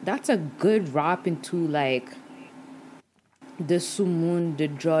 that's a good wrap into, like, the Sumun, the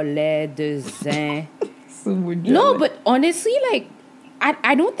Jolé, the Zen. No, but honestly, like,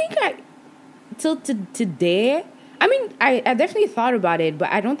 I don't think till today, I mean, I definitely thought about it, but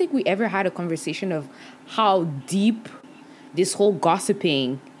I don't think we ever had a conversation of how deep this whole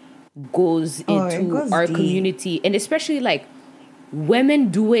gossiping goes into goes our deep. community. And especially, like, women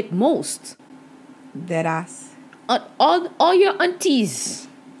do it most. Dead ass. All your aunties.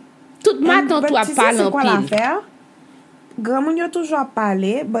 Tout matin, tu as parlé en quoi pile. l'affaire? Grand moun yo toujours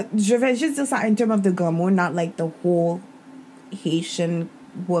parlé, but je vais juste dire ça in terms of the grand moun, not like the whole Haitian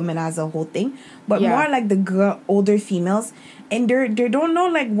woman as a whole thing, but Yeah. more like the older females, and they don't know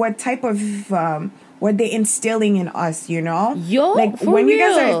like what type of what they instilling in us, you know? Yo, like for when you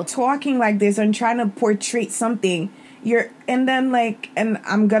guys real. are talking like this and trying to portray something, and then like, and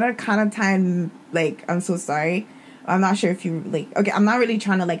I'm gonna kind of tie in, like, I'm so sorry. I'm not sure if you like, okay, I'm not really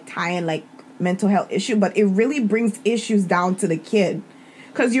trying to like tie in like mental health issue, but it really brings issues down to the kid.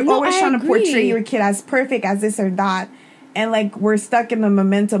 Because you're always trying to portray your kid as perfect as this or that. And like, we're stuck in the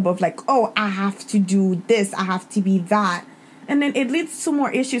momentum of like, oh, I have to do this, I have to be that. And then it leads to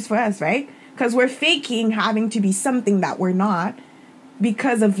more issues for us, right? Because we're faking having to be something that we're not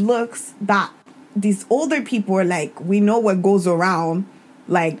because of looks that these older people are like, we know what goes around,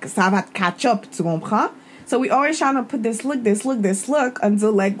 like, ça va catch up, tu comprends? So we always trying to put this look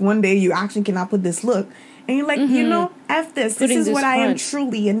until like one day you actually cannot put this look. And you're like, you know, F this. Putting this is this what I am front.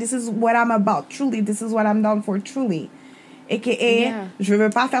 truly. And this is what I'm about truly. This is what I'm down for truly. AKA, Yeah. je veux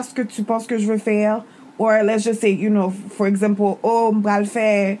pas faire ce que tu penses que je veux faire. Or let's just say, you know, for example, oh, m'bral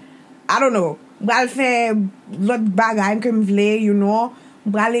faire, I don't know, m'bral faire l'autre bagay que m'vle, you know,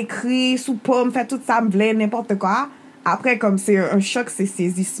 m'bral écrit sous pomme, faire tout ça m'vle, n'importe quoi. Après, comme c'est un choc, c'est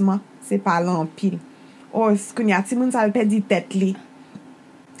saisissement. C'est pas là en pile. Oh, skounya, ti moun sa l'pedi tèt li.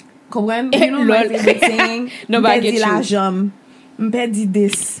 Kompren? You know my Lol. favorite saying? No, but I get M'pedi la you. jambe. M'pedi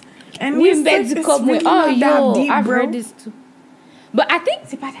this. And We it's like, embed it's come with, really not that deep, I've bro. heard this too. But I think,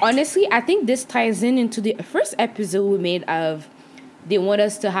 C'est pas that honestly, I think this ties into the first episode we made of they want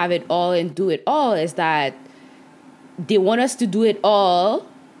us to have it all and do it all, is that they want us to do it all.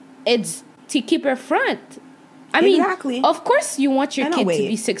 It's to keep it front. I mean, Exactly. of course you want your In a kid to way.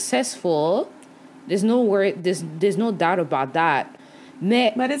 be successful. There's no doubt about that.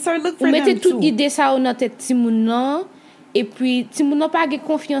 Mais But it's our look for ou them mette too. tout ide sa ou nan tèt ti moun nan, et puis ti moun nan pa gen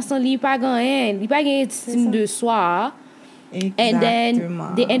konfians an li pa gen en, li pa gen estime de soi, and then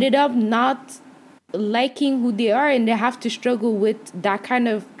they ended up not liking who they are, and they have to struggle with that kind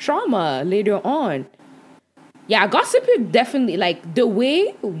of trauma later on. Yeah, gossip is definitely, like, the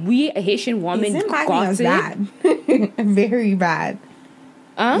way we Haitian women It's impacting us gossip. bad. Very bad.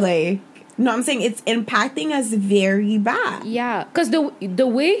 Huh? Like, no, I'm saying it's impacting us very bad. Yeah, because the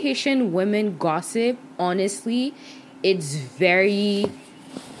way Haitian women gossip, honestly, it's very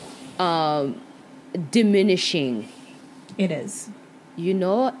diminishing. It is.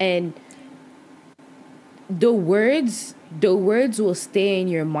 And the words will stay in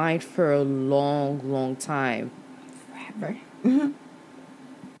your mind for a long, long time. Forever.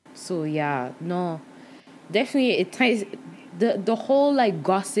 So yeah, no, definitely it ties the whole like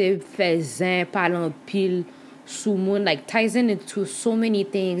gossip, faisan, parlant pile, sous moun, like ties into so many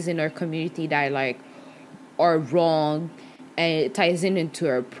things in our community that like are wrong, and it ties into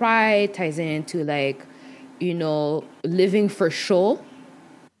our pride, ties into like living for show.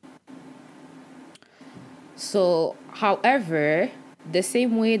 So, however, the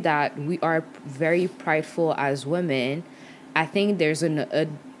same way that we are very prideful as women, I think there's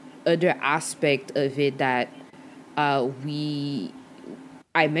other aspect of it that we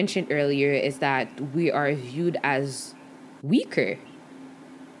I mentioned earlier, is that we are viewed as weaker.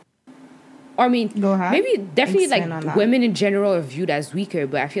 Or, I mean, Go ahead. maybe definitely Expand on like that. women in general are viewed as weaker,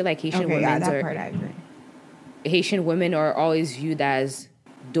 but I feel like Okay, yeah, that part I agree. Haitian women are always viewed as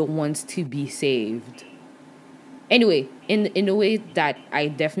the ones to be saved. Anyway, in the way that I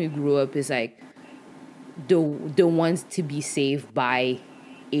definitely grew up is like the ones to be saved by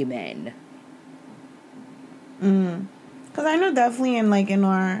a man. Because I know definitely in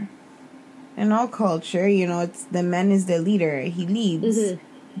our culture, it's the man is the leader. He leads.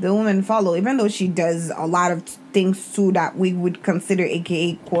 The woman follow, even though she does a lot of things too that we would consider,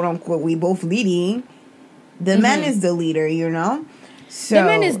 aka quote unquote, we both leading. The man is the leader, So The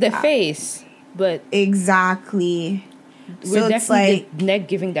man is the face, but exactly. we're So it's definitely like, the neck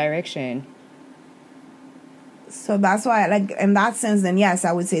giving direction. so that's why, like, in that sense, then yes,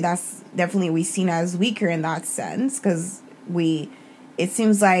 I would say that's definitely we seen as weaker in that sense, because it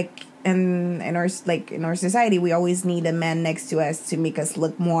seems like in our society, we always need a man next to us to make us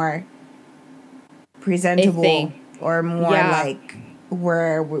look more presentable or more like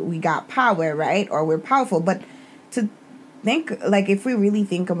where we got power, right? Or we're powerful. But to think, like, if we really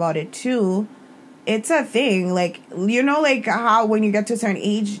think about it too, it's a thing. Like, like how when you get to a certain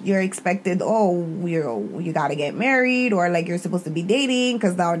age, you're expected, you gotta get married, or like you're supposed to be dating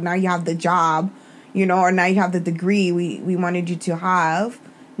because now you have the job, or now you have the degree we wanted you to have.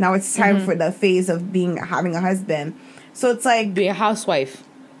 Now it's time for the phase of having a husband. So it's like Be a housewife.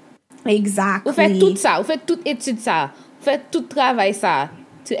 Exactly. Vous faites tout ça, vous faites toute étude ça, vous faites tout travail ça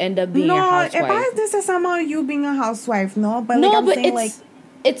to end up being a housewife. No, it is necessarily you being a housewife, no? But like, I'm saying,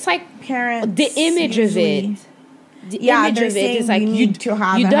 it's like parents, the image usually, of it. The yeah, image they're of saying it is like you need to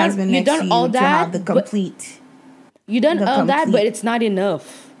have a husband next to you to have the complete. You done all that, but it's not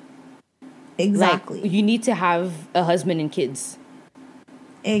enough. Exactly. Like, you need to have a husband and kids.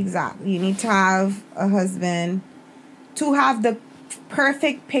 Exactly. You need to have a husband to have the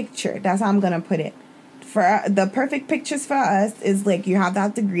perfect picture. That's how I'm gonna put it. For the perfect pictures for us is like you have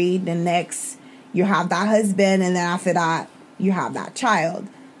that degree, then next you have that husband, and then after that you have that child.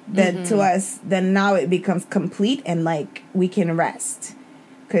 Then to us, then now it becomes complete, and like we can rest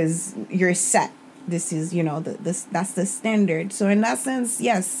because you're set. This is that's the standard. So in that sense,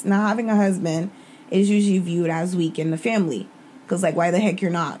 yes, not having a husband is usually viewed as weak in the family, because like, why the heck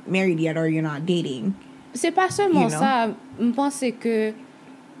you're not married yet or you're not dating? C'est pas seulement ça. Je pense que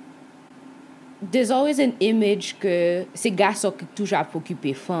there's always an image que c'est garçon qui toujours à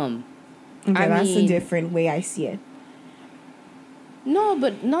occuper femme. Okay, that's a different way I see it. No,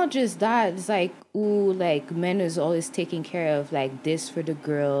 but not just that. It's like, like men is always taking care of like this for the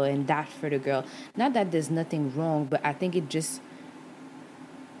girl and that for the girl. Not that there's nothing wrong, but I think it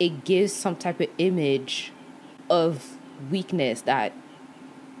gives some type of image of weakness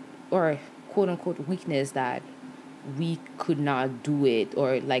or quote unquote weakness, that we could not do it,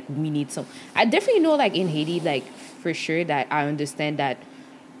 or like we need some. I definitely know, like in Haiti, like for sure that I understand that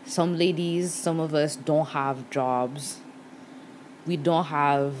some ladies, some of us don't have jobs. We don't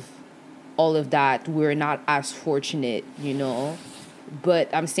have all of that. We're not as fortunate, But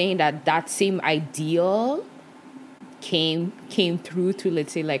I'm saying that same ideal came through to,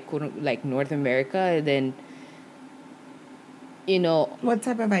 let's say, like North America, and then What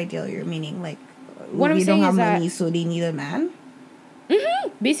type of ideal you're meaning? Like, what I'm we don't saying have is money, that, so they need a man.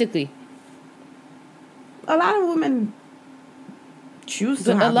 basically, A lot of women choose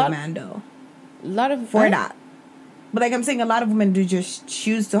to have a man, though. A lot of for that. But like I'm saying, a lot of women do just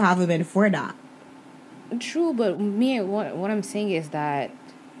choose to have a man for that. True, but what I'm saying is that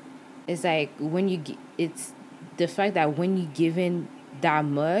it's like it's the fact that when you give in that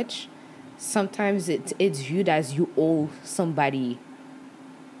much, sometimes it's viewed as you owe somebody.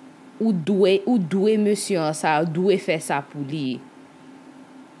 Ou doit monsieur en ça, ou doit faire ça pour lui.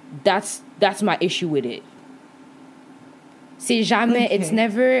 That's my issue with it. C'est jamais, Okay.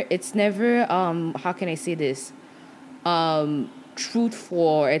 it's never how can I say this?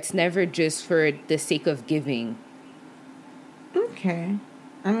 truthful. It's never just for the sake of giving. Okay.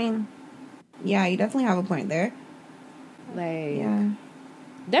 I mean, yeah, you definitely have a point there. Like, Yeah.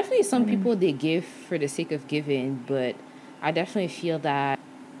 definitely some people, they give for the sake of giving, but I definitely feel that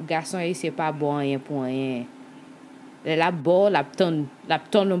garçon yi c'est pas bon rien pour rien. La bon, la ton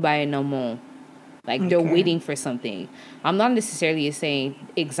no ba no more. Like, they're Okay. waiting for something. I'm not necessarily saying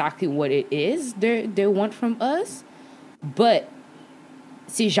exactly what it is they want from us, but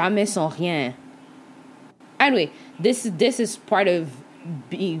c'est jamais sans rien. Anyway, this is part of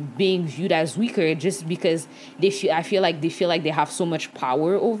being viewed as weaker, just because I feel like they have so much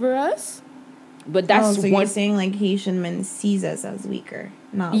power over us. But that's so you're saying like Haitian men sees us as weaker,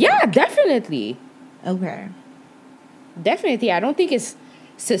 not yeah, definitely. Okay. Definitely. I don't think it's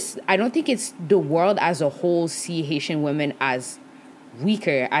the world as a whole see Haitian women as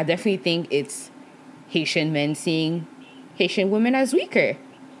weaker. I definitely think it's Haitian men seeing Haitian women as weaker.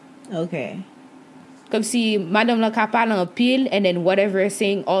 Okay. Comme si Madame la parle en pile, and then whatever,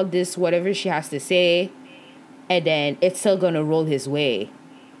 saying all this, whatever she has to say, and then it's still gonna roll his way.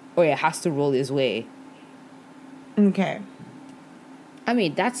 Or it has to roll his way. Okay. I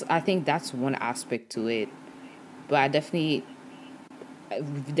mean, I think that's one aspect to it. But we've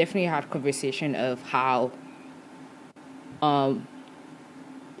definitely had conversation of how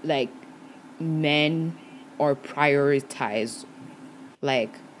like men are prioritized,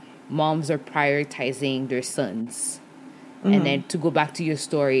 like moms are prioritizing their sons. Mm-hmm. And then to go back to your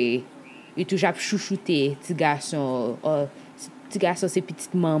story, you toujours chouchouté petit garçon, c'est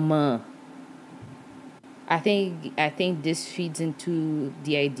petite maman. I think this feeds into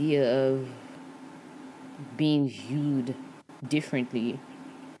the idea of being viewed differently.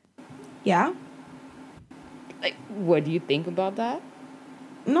 Yeah. Like, what do you think about that?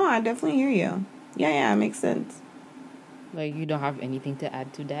 No, I definitely hear you. Yeah, it makes sense. Like, you don't have anything to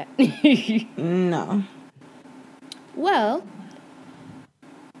add to that? No. Well,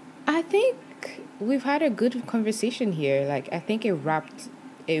 I think we've had a good conversation here. Like, I think it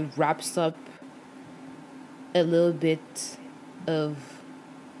wraps up a little bit of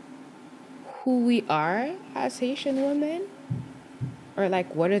who we are as Haitian women, or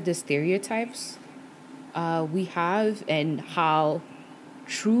like what are the stereotypes we have, and how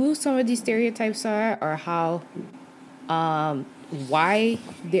true some of these stereotypes are, or how why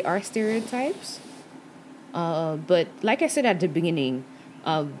they are stereotypes. But like I said at the beginning,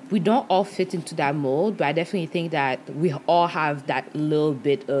 we don't all fit into that mold, but I definitely think that we all have that little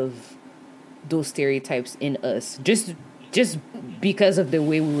bit of those stereotypes in us, just because of the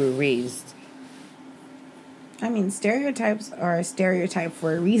way we were raised. I mean, stereotypes are a stereotype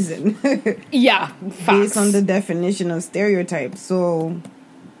for a reason. Yeah, facts. Based on the definition of stereotype. So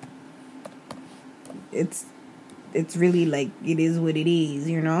it's really like it is what it is,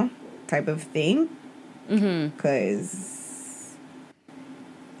 you know, type of thing. Because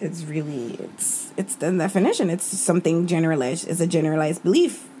it's really it's the definition. It's something generalized. It's a generalized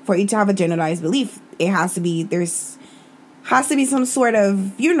belief. For you to have a generalized belief, there has to be some sort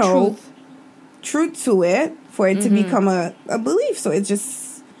of, you know, truth to it for it to become a belief. So it's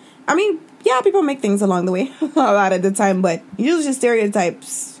just, I mean, yeah, people make things along the way a lot of the time, but usually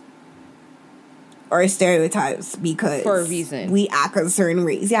stereotypes are stereotypes because for a reason. We act a certain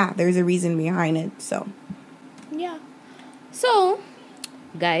ways. Yeah, there's a reason behind it. So yeah. So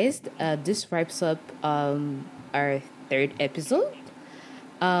guys, this wraps up our third episode.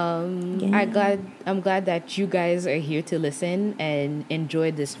 I'm glad that you guys are here to listen and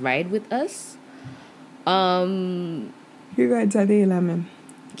enjoy this ride with us. You guys are there, man.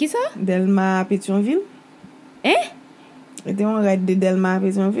 Qui ça? Delma Pétionville. Était on ride de Delma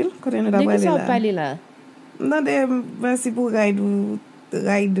Pétionville. Quand on a parlé là. De qui ça parlé là? Non, merci pour ride. You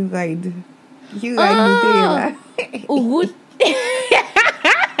ride route.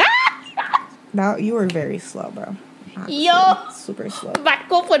 Now you were very slow, bro. Actually, yo, super slow. Pas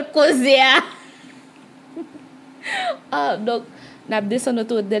comprendre causer. Donc, n'a descendu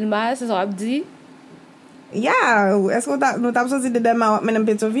autour de Delma, c'est ça on dit? Yeah, est-ce que nous t'avons sorti de Delma, maintenant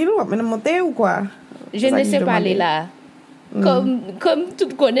Pétionville, ou maintenant monter ou quoi? Je ne sais pas aller là. Comme tout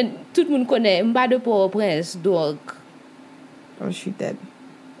le monde connaît, m'pas de Port-au-Prince, donc. Oh, she dead.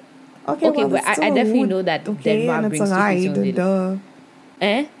 Okay, well, but I definitely know that Delma brings to Pétionville.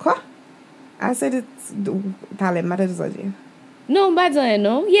 Quoi? I said it's talent matter to No,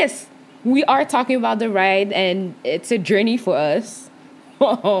 no. Yes, we are talking about the ride, and it's a journey for us.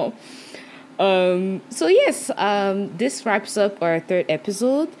 So yes, this wraps up our third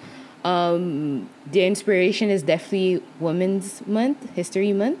episode. The inspiration is definitely Women's Month,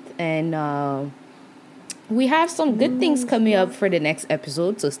 History Month, and we have some good things coming up for the next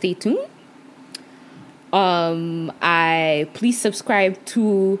episode, so stay tuned. Please subscribe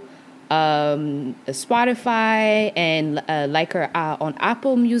to Spotify and like her on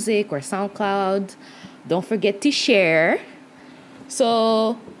Apple Music or SoundCloud. Don't forget to share.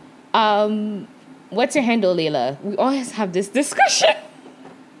 So, what's your handle, Layla? We always have this discussion.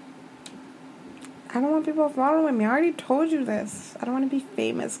 I don't want people following me. I already told you this. I don't want to be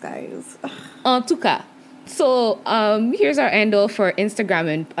famous, guys. En tout cas. So, here's our handle for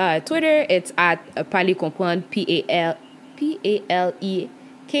Instagram and Twitter. It's at Parler Comprendre,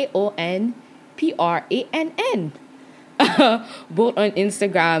 PALEKONPRANN. Both on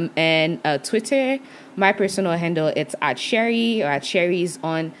Instagram and Twitter. My personal handle, it's at Sherry, or at Sherry's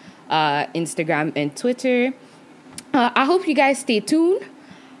on Instagram and Twitter. I hope you guys stay tuned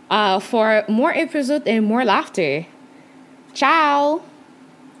for more episodes and more laughter. Ciao.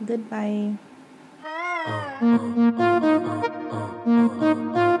 Goodbye.